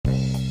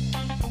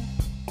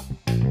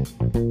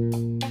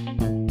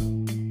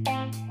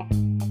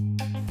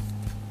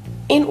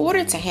In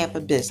order to have a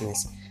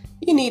business,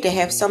 you need to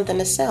have something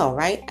to sell,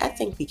 right? I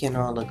think we can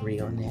all agree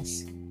on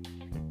this.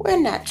 We're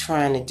not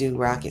trying to do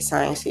rocket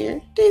science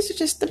here. These are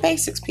just the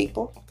basics,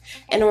 people.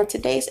 And on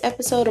today's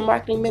episode of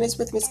Marketing Minutes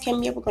with Ms.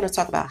 Kimya, we're going to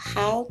talk about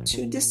how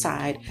to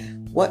decide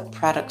what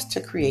products to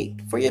create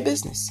for your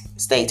business.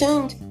 Stay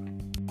tuned.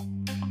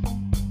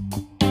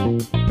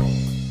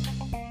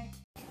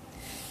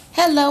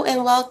 Hello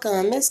and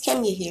welcome. Ms.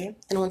 Kimya here.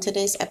 And on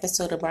today's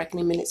episode of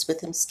Marketing Minutes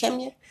with Ms.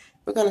 Kimya,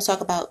 we're going to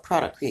talk about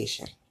product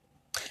creation.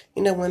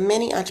 You know, when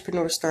many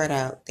entrepreneurs start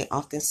out, they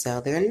often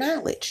sell their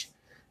knowledge.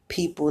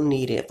 People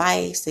need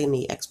advice, they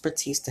need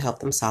expertise to help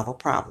them solve a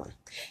problem.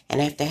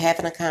 And after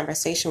having a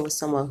conversation with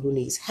someone who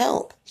needs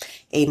help,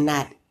 a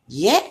not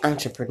yet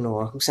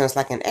entrepreneur who sounds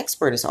like an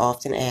expert is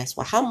often asked,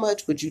 well, how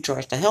much would you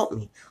charge to help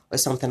me? Or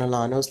something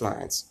along those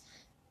lines.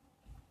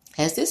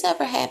 Has this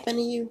ever happened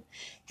to you?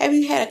 Have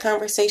you had a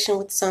conversation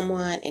with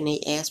someone and they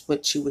asked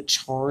what you would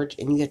charge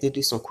and you have to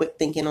do some quick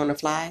thinking on the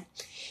fly?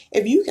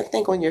 If you can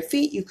think on your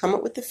feet, you come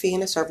up with the fee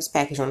and a service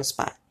package on the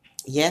spot.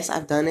 Yes,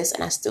 I've done this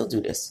and I still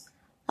do this.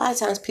 A lot of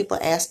times people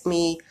ask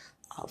me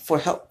for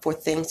help for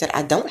things that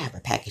I don't have a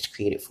package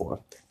created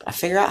for, but I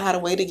figure out how to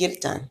way to get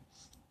it done.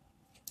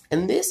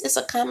 And this is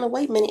a common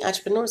way many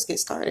entrepreneurs get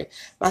started,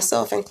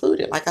 myself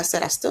included. Like I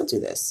said, I still do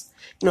this.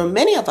 You know,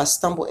 many of us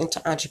stumble into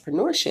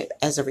entrepreneurship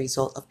as a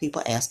result of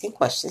people asking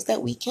questions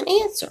that we can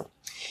answer.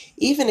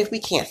 Even if we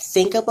can't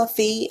think of a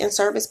fee and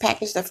service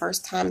package the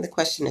first time the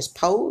question is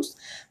posed,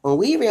 when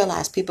we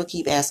realize people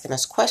keep asking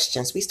us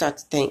questions, we start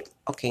to think,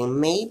 okay,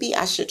 maybe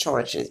I should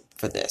charge it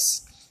for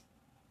this.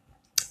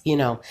 You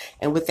know,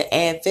 and with the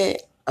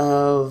advent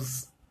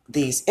of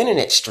these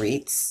internet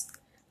streets,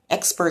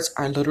 experts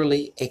are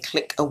literally a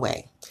click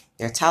away.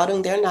 They're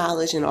touting their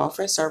knowledge and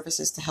offering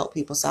services to help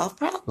people solve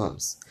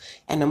problems.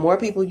 And the more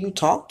people you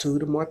talk to,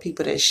 the more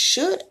people that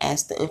should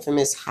ask the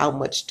infamous, how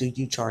much do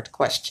you charge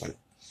question.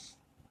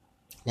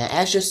 Now,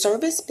 as your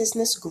service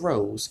business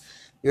grows,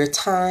 your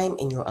time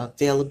and your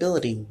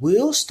availability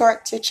will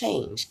start to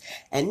change.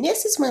 And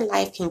this is when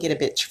life can get a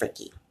bit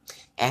tricky.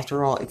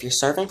 After all, if you're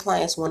serving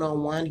clients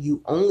one-on-one,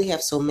 you only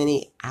have so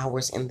many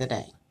hours in the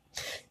day.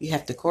 You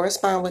have to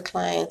correspond with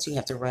clients, you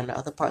have to run the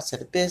other parts of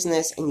the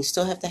business, and you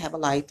still have to have a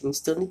life, and you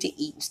still need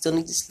to eat, you still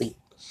need to sleep.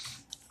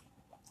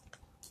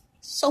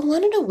 So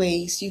one of the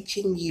ways you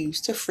can use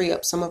to free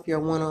up some of your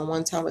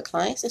one-on-one time with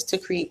clients is to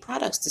create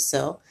products to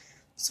sell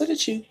so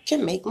that you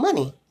can make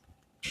money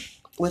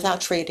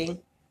without trading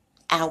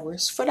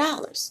hours for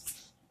dollars.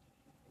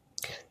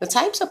 The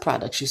types of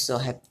products you sell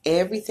have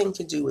everything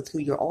to do with who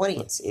your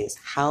audience is,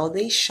 how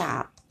they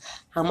shop,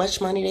 how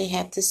much money they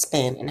have to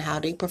spend, and how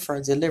they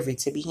prefer delivery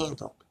to be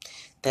handled.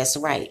 That's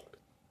right.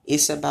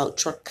 It's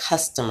about your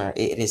customer.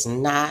 It is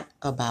not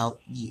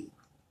about you.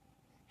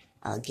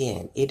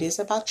 Again, it is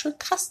about your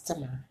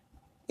customer.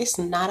 It's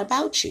not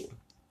about you.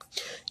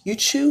 You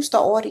choose the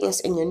audience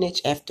in your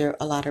niche after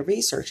a lot of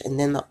research, and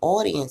then the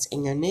audience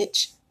in your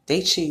niche,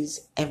 they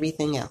choose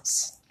everything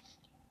else.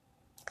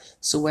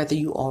 So whether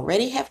you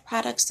already have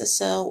products to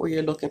sell or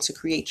you're looking to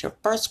create your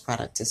first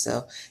product to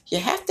sell, you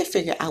have to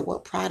figure out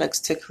what products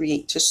to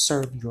create to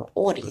serve your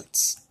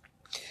audience.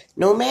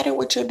 No matter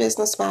what your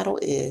business model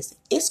is,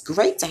 it's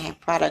great to have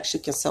products you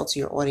can sell to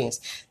your audience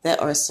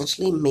that are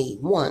essentially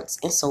made once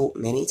and sold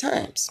many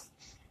times.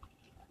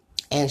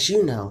 As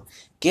you know,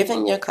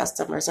 giving your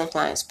customers and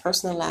clients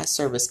personalized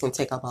service can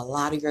take up a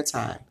lot of your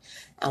time.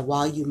 And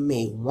while you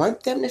may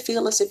want them to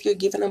feel as if you're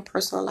giving them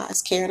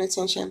personalized care and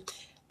attention,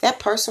 that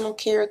personal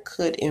care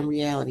could in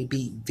reality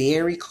be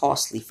very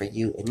costly for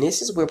you. And this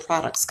is where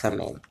products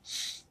come in.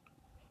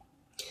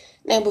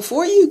 Now,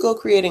 before you go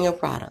creating a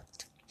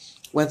product,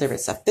 whether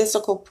it's a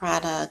physical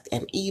product,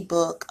 an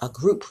ebook, a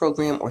group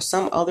program, or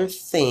some other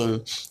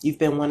thing you've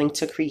been wanting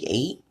to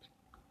create,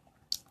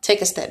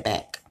 take a step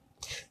back.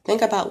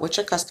 Think about what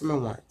your customer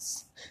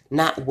wants,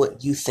 not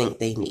what you think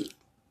they need.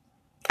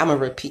 I'm going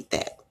to repeat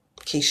that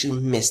in case you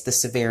missed the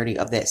severity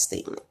of that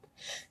statement.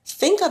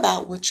 Think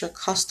about what your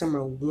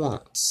customer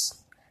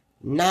wants,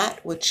 not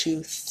what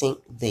you think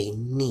they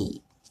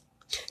need.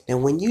 Now,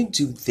 when you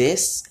do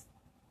this,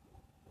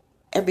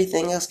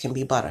 everything else can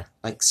be butter.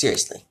 Like,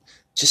 seriously.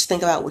 Just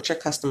think about what your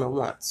customer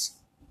wants.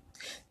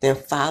 Then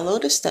follow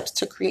the steps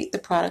to create the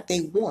product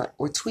they want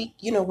or tweak,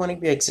 one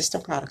of your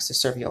existing products to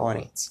serve your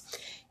audience.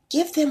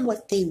 Give them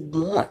what they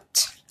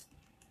want.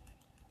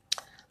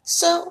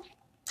 So,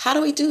 how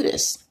do we do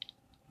this?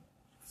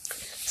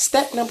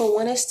 Step number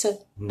 1 is to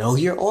know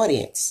your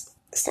audience.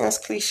 It sounds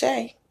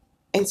cliche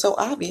and so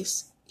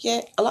obvious,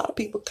 yet a lot of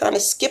people kind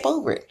of skip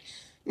over it.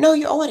 Know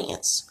your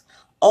audience.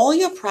 All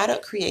your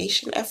product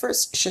creation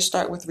efforts should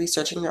start with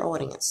researching your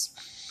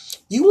audience.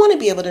 You want to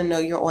be able to know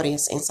your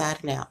audience inside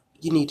and out.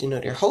 You need to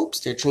know their hopes,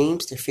 their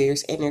dreams, their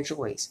fears, and their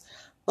joys.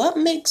 What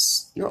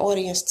makes your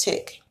audience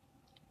tick?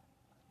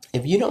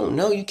 If you don't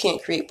know, you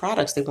can't create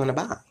products they want to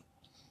buy.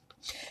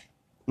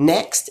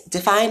 Next,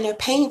 define their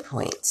pain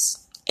points.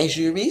 As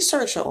you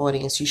research your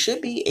audience, you should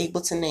be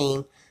able to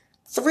name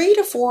 3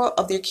 to 4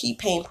 of their key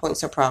pain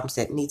points or problems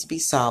that need to be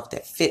solved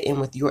that fit in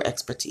with your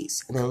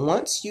expertise. And then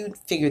once you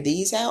figure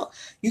these out,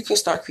 you can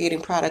start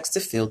creating products to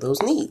fill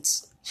those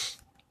needs.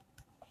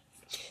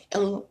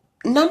 And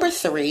number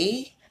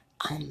 3,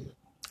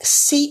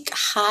 seek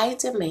high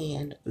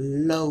demand,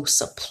 low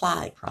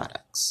supply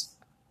products.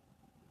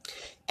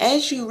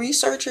 As you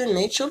research your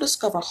niche, you'll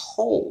discover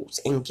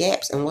holes and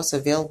gaps in what's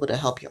available to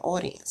help your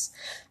audience.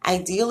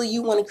 Ideally,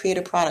 you want to create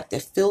a product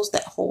that fills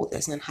that hole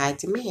that's in high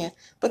demand,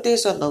 but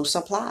there's a low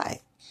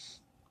supply.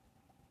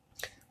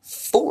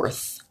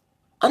 4th,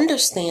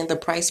 understand the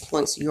price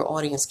points your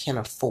audience can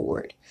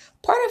afford.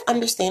 Part of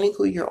understanding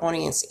who your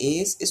audience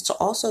is to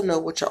also know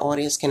what your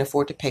audience can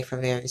afford to pay for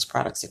various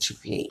products that you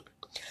create.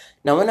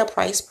 Knowing a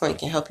price point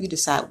can help you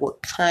decide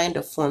what kind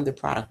of form the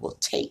product will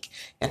take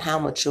and how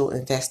much you'll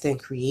invest in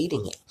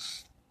creating it.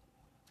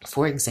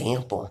 For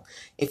example,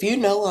 if you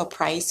know a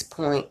price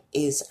point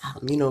is,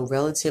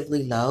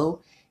 relatively low,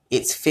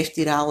 it's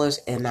 $50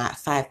 and not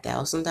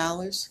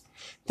 $5,000,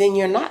 then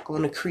you're not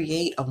going to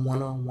create a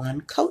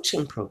one-on-one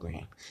coaching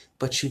program,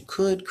 but you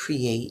could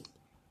create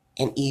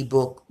an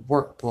ebook,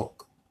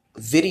 workbook,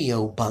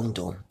 video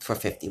bundle for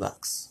 $50.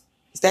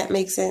 Does that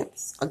make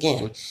sense?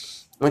 Again,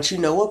 once you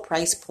know a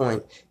price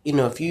point,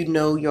 if you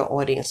know your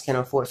audience can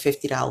afford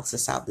 $50 to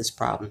solve this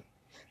problem,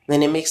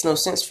 then it makes no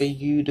sense for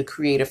you to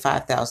create a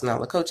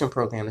 $5,000 coaching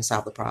program to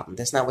solve the problem.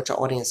 That's not what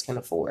your audience can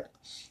afford.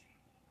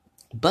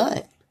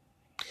 But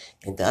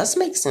it does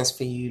make sense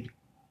for you,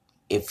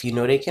 if you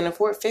know they can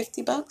afford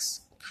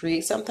 $50,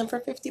 create something for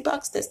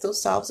 $50 that still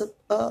solves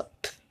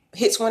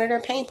hits one of their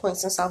pain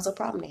points and solves a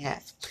problem they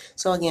have.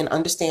 So again,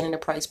 understanding the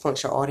price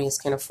points your audience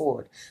can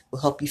afford will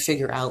help you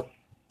figure out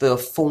the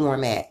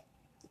format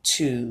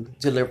to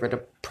deliver the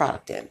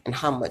product in and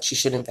how much you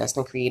should invest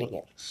in creating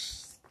it.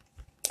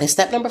 And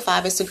step number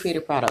 5 is to create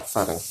a product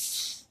funnel.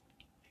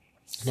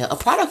 Now, a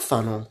product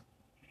funnel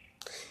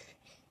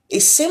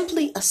is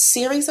simply a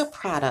series of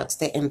products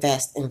that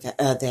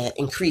that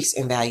increase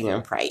in value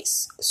and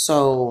price.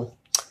 So,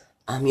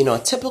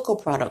 a typical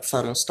product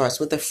funnel starts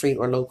with a free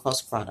or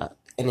low-cost product,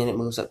 and then it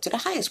moves up to the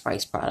highest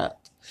price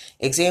product.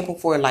 Example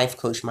for a life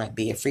coach might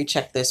be a free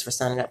checklist for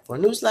signing up for a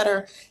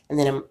newsletter, and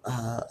then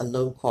a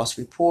low-cost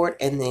report,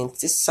 and then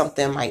this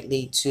something might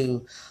lead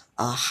to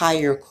a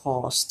higher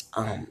cost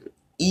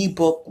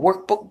ebook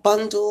workbook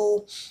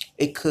bundle.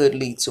 It could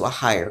lead to a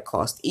higher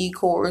cost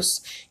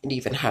e-course, and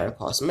even higher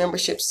cost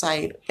membership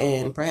site,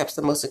 and perhaps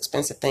the most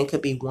expensive thing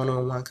could be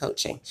one-on-one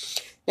coaching.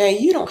 Now,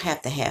 you don't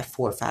have to have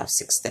 4, 5,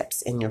 6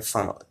 steps in your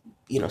funnel,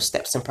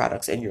 steps and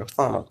products in your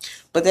funnel,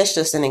 but that's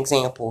just an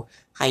example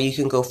how you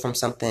can go from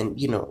something,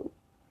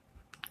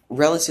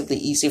 relatively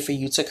easy for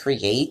you to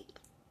create,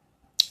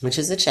 which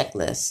is a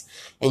checklist,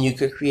 and you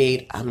could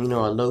create, a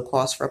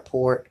low-cost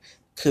report.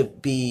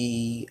 Could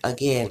be,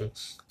 again,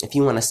 if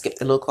you want to skip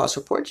the low-cost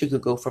report, you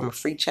could go from a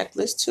free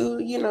checklist to,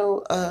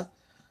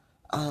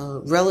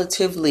 a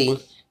relatively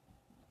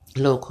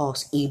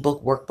low-cost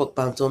ebook workbook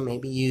bundle.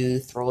 Maybe you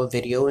throw a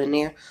video in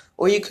there,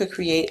 or you could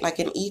create like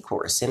an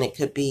e-course, and it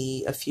could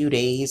be a few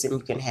days, and you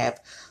can have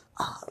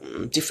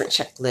different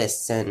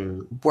checklists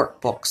and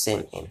workbooks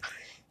and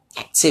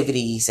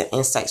activities and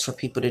insights for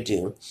people to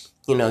do.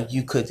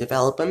 You could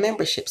develop a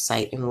membership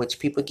site in which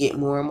people get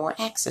more and more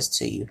access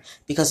to you.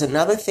 Because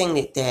another thing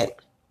that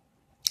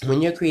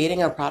when you're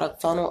creating a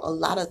product funnel, a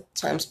lot of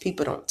times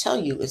people don't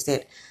tell you is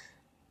that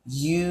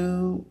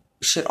you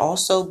should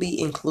also be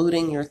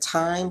including your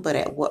time, but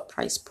at what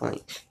price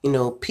point?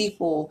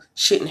 People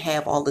shouldn't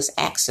have all this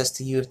access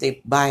to you if they're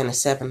buying a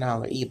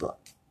 $7 ebook.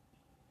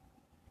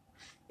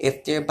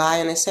 If they're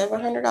buying a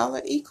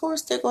 $700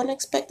 e-course, they're going to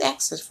expect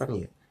access from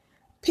you.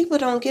 People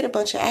don't get a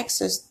bunch of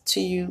access to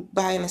you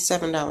buying a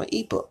 $7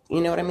 ebook.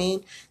 You know what I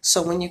mean?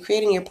 So when you're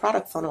creating your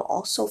product funnel,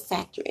 also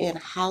factor in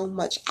how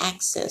much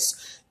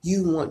access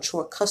you want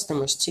your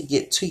customers to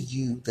get to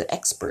you, the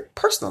expert,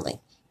 personally.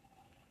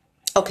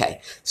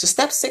 Okay, so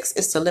step 6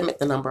 is to limit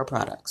the number of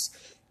products.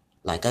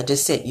 Like I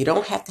just said, you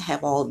don't have to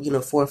have all,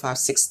 4, 5,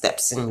 6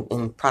 steps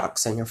in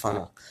products in your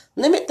funnel.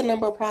 Limit the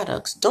number of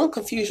products. Don't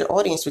confuse your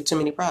audience with too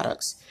many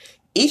products.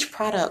 Each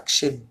product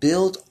should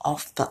build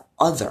off the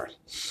other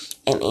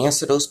and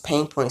answer those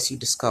pain points you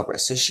discover.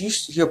 So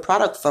your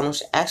product funnel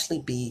should actually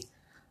be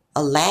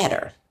a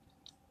ladder.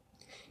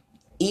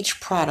 Each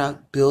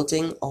product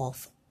building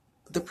off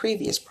the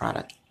previous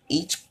product.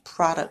 Each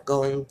product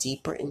going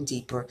deeper and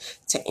deeper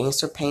to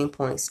answer pain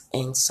points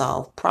and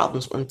solve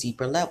problems on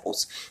deeper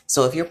levels.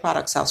 So if your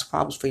product solves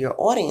problems for your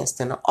audience,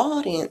 then the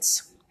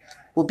audience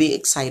will be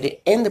excited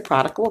and the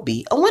product will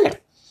be a winner.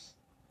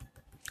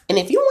 And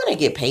if you want to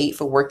get paid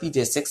for work you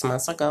did 6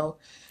 months ago,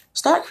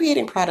 start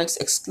creating products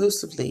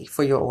exclusively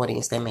for your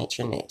audience that match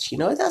your niche. It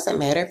doesn't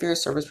matter if you're a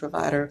service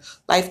provider,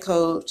 life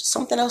coach,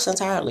 something else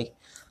entirely.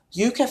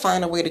 You can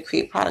find a way to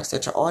create products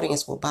that your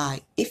audience will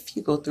buy if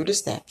you go through the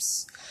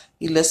steps.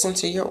 You listen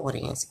to your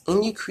audience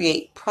and you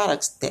create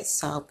products that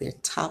solve their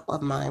top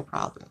of mind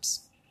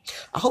problems.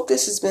 I hope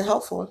this has been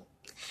helpful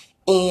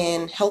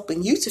in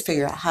helping you to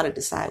figure out how to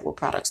decide what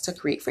products to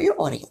create for your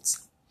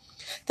audience.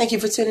 Thank you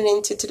for tuning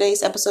in to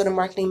today's episode of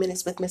Marketing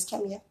Minutes with Miss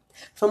Kemia.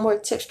 For more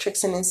tips,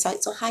 tricks, and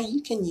insights on how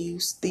you can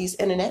use these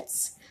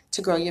internets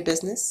to grow your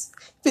business,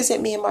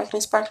 visit me at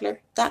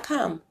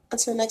marketingsparkler.com.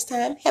 Until next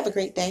time, have a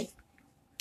great day.